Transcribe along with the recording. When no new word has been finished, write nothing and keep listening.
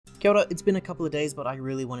Kia ora, it's been a couple of days, but I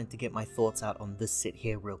really wanted to get my thoughts out on this set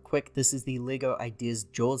here real quick. This is the LEGO Ideas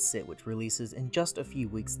Jaws set, which releases in just a few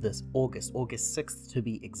weeks this August 6th to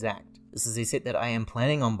be exact. This is a set that I am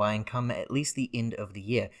planning on buying come at least the end of the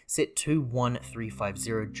year. Set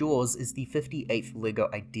 21350 Jaws is the 58th LEGO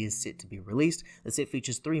Ideas set to be released. The set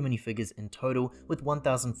features 3 minifigures in total with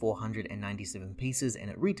 1,497 pieces,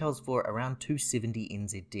 and it retails for around 270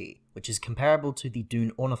 NZD, which is comparable to the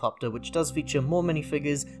Dune Ornithopter, which does feature more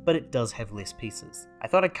minifigures, but it does have less pieces. I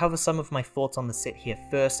thought I'd cover some of my thoughts on the set here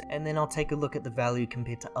first, and then I'll take a look at the value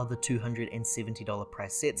compared to other $270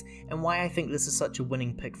 price sets, and why I think this is such a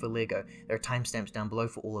winning pick for LEGO. There are timestamps down below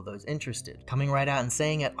for all of those interested. Coming right out and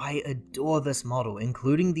saying it, I adore this model,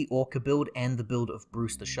 including the Orca build and the build of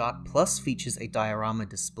Bruce the Shark, plus features a diorama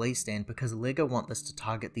display stand because LEGO want this to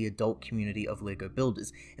target the adult community of LEGO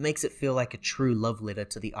builders. It makes it feel like a true love letter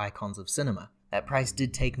to the icons of cinema. That price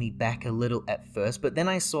did take me back a little at first, but then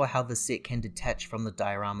I saw how the set can detach from the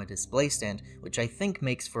diorama display stand, which I think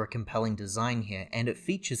makes for a compelling design here, and it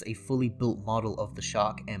features a fully built model of the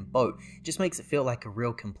shark and boat. It just makes it feel like a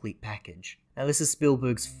real complete package. Now this is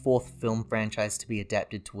Spielberg's 4th film franchise to be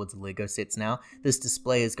adapted towards LEGO sets now. This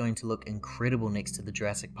display is going to look incredible next to the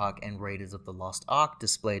Jurassic Park and Raiders of the Lost Ark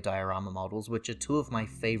display diorama models, which are 2 of my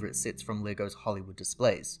favorite sets from LEGO's Hollywood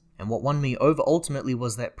displays. And what won me over ultimately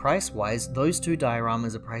was that price-wise, those 2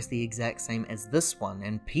 dioramas are priced the exact same as this one,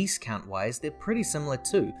 and piece count-wise, they're pretty similar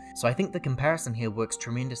too. So I think the comparison here works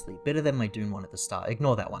tremendously, better than my Dune one at the start,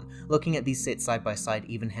 ignore that one. Looking at these sets side by side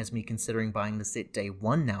even has me considering buying the set day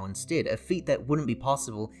 1 now instead, a feat that wouldn't be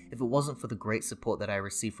possible if it wasn't for the great support that I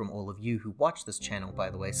receive from all of you who watch this channel,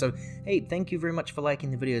 by the way. So hey, thank you very much for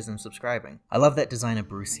liking the videos and subscribing. I love that designer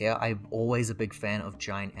Bruce here. I'm always a big fan of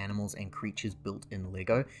giant animals and creatures built in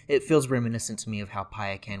LEGO. It feels reminiscent to me of how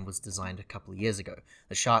Payakan was designed a couple of years ago.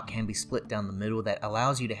 The shark can be split down the middle, that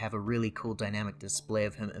allows you to have a really cool dynamic display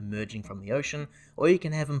of him emerging from the ocean, or you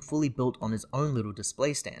can have him fully built on his own little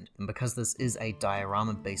display stand. And because this is a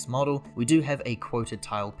diorama based model, we do have a quoted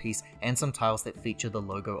tile piece and some tiles that feature the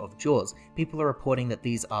logo of Jaws. People are reporting that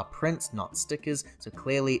these are prints, not stickers, so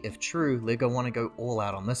clearly, if true, LEGO want to go all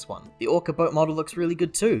out on this one. The Orca boat model looks really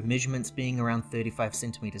good too, measurements being around 35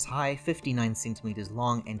 centimeters high, 59 centimeters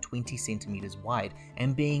long, and 20 centimeters wide.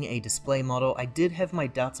 And being a display model, I did have my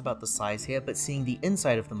doubts about the size here, but seeing the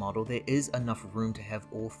inside of the model, there is enough room to have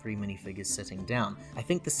all 3 minifigures sitting down. I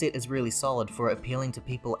think the set is really solid for appealing to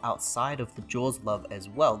people outside of the Jaws love as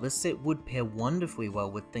well. This set would pair wonderfully well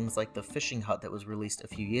with things like the fishing hut that was released a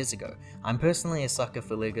few years ago. I'm personally a sucker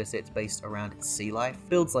for LEGO sets based around sea life.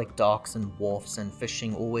 Builds like docks and wharfs and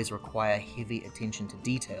fishing always require heavy attention to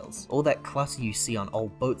details. All that clutter you see on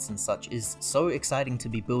old boats and such is so exciting to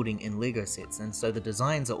be building in LEGO sets, and so the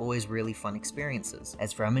designs are always really fun experiences.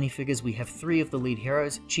 As for our minifigures, we have 3 of the lead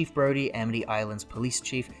heroes: Chief Brody, Amity Island's police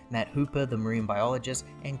chief, Matt Hooper, the marine biologist,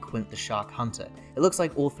 and Quint the shark hunter. It looks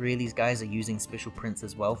like all 3 of these guys are using special prints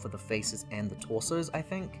as well for the faces and the torsos, I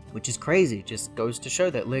think, which is crazy. It just goes to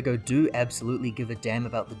show that LEGO do absolutely give a damn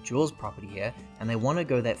about the Jaws property here, and they want to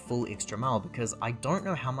go that full extra mile, because I don't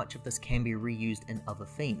know how much of this can be reused in other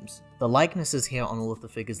themes. The likenesses here on all of the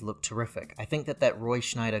figures look terrific. I think that Roy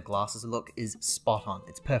Schneider glasses look is spot on,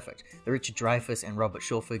 it's perfect. The Richard Dreyfuss and Robert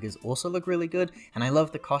Shaw figures also look really good, and I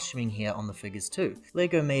love the costuming here on the figures too.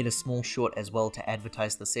 LEGO made a small short as well to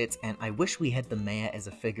advertise the sets, and I wish we had the mayor as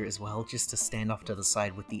a figure as well, just to stand off to the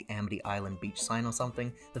side with the Amity Island beach sign or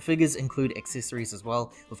something. The figures include accessories as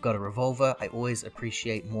well. We've got a revolver. I always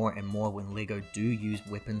appreciate more and more when LEGO do use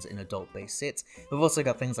weapons in adult based sets. We've also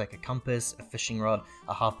got things like a compass, a fishing rod,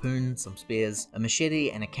 a harpoon, some spears, a machete,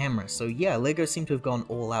 and a camera. So yeah, LEGO seem to have gone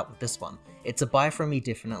all out with this one. It's a buy from me,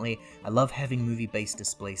 definitely. I love having movie-based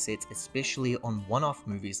display sets, especially on one-off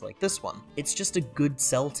movies like this one. It's just a good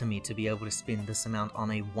sell to me to be able to spend this amount on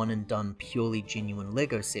a one-and-done, purely genuine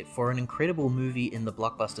LEGO set for an incredible movie in the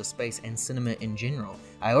blockbuster space and cinema in general.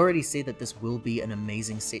 I already see that this will be an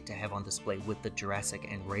amazing set to have on display with the Jurassic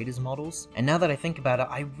and Raiders models. And now that I think about it,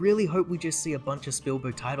 I really hope we just see a bunch of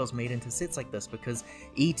Spielberg titles made into sets like this, because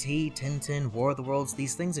E.T., Tintin, War of the Worlds,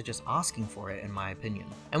 these things are just asking for it in my opinion.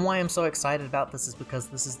 And why I'm so excited about this is because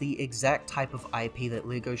this is the exact type of IP that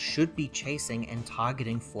LEGO should be chasing and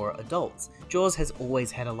targeting for adults. Jaws has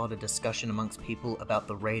always had a lot of discussion amongst people about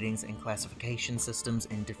the ratings and classification systems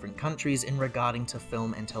in different countries in regarding to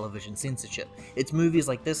film and television censorship. It's movies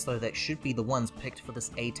like this though that should be the ones picked for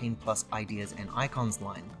this 18+ ideas and icons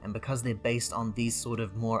line, and because they're based on these sort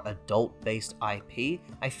of more adult based IP,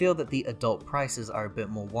 I feel that the adult prices are a bit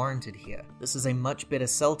more warranted here. This is a much better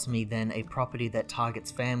sell to me than a property that targets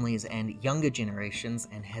families, and younger generations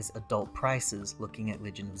and has adult prices looking at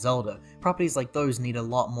Legend of Zelda. Properties like those need a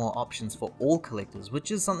lot more options for all collectors,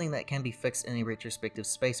 which is something that can be fixed in a retrospective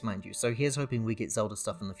space, mind you, so here's hoping we get Zelda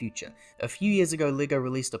stuff in the future. A few years ago, LEGO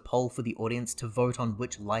released a poll for the audience to vote on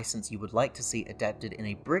which license you would like to see adapted in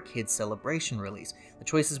a Brickhead Celebration release. The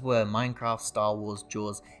choices were Minecraft, Star Wars,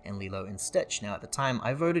 Jaws, and Lilo and Stitch. Now at the time,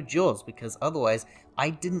 I voted Jaws because otherwise I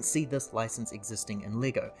didn't see this license existing in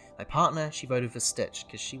LEGO. My partner, she voted for Stitch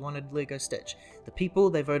because she wanted LEGO Stitch. The people,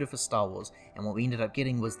 they voted for Star Wars, and what we ended up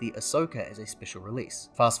getting was the Ahsoka as a special release.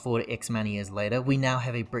 Fast forward X many years later, we now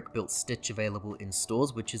have a brick-built Stitch available in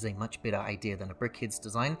stores, which is a much better idea than a Brickhead's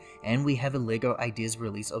design, and we have a LEGO Ideas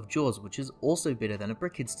release of Jaws, which is also better than a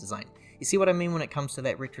Brickhead's design. You see what I mean when it comes to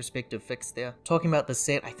that retrospective fix there? Talking about the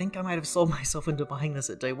set, I think I might have sold myself into buying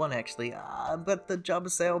this at day one actually, but the Jabba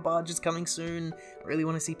sail barge is coming soon. I really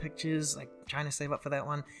want to see pictures, like trying to save up for that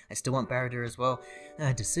one. I still want Barada as well.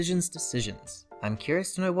 Decisions. I'm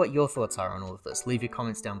curious to know what your thoughts are on all of this. Leave your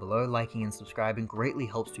comments down below. Liking and subscribing greatly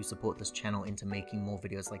helps to support this channel into making more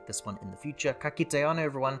videos like this one in the future. Ka kite ana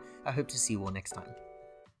everyone. I hope to see you all next time.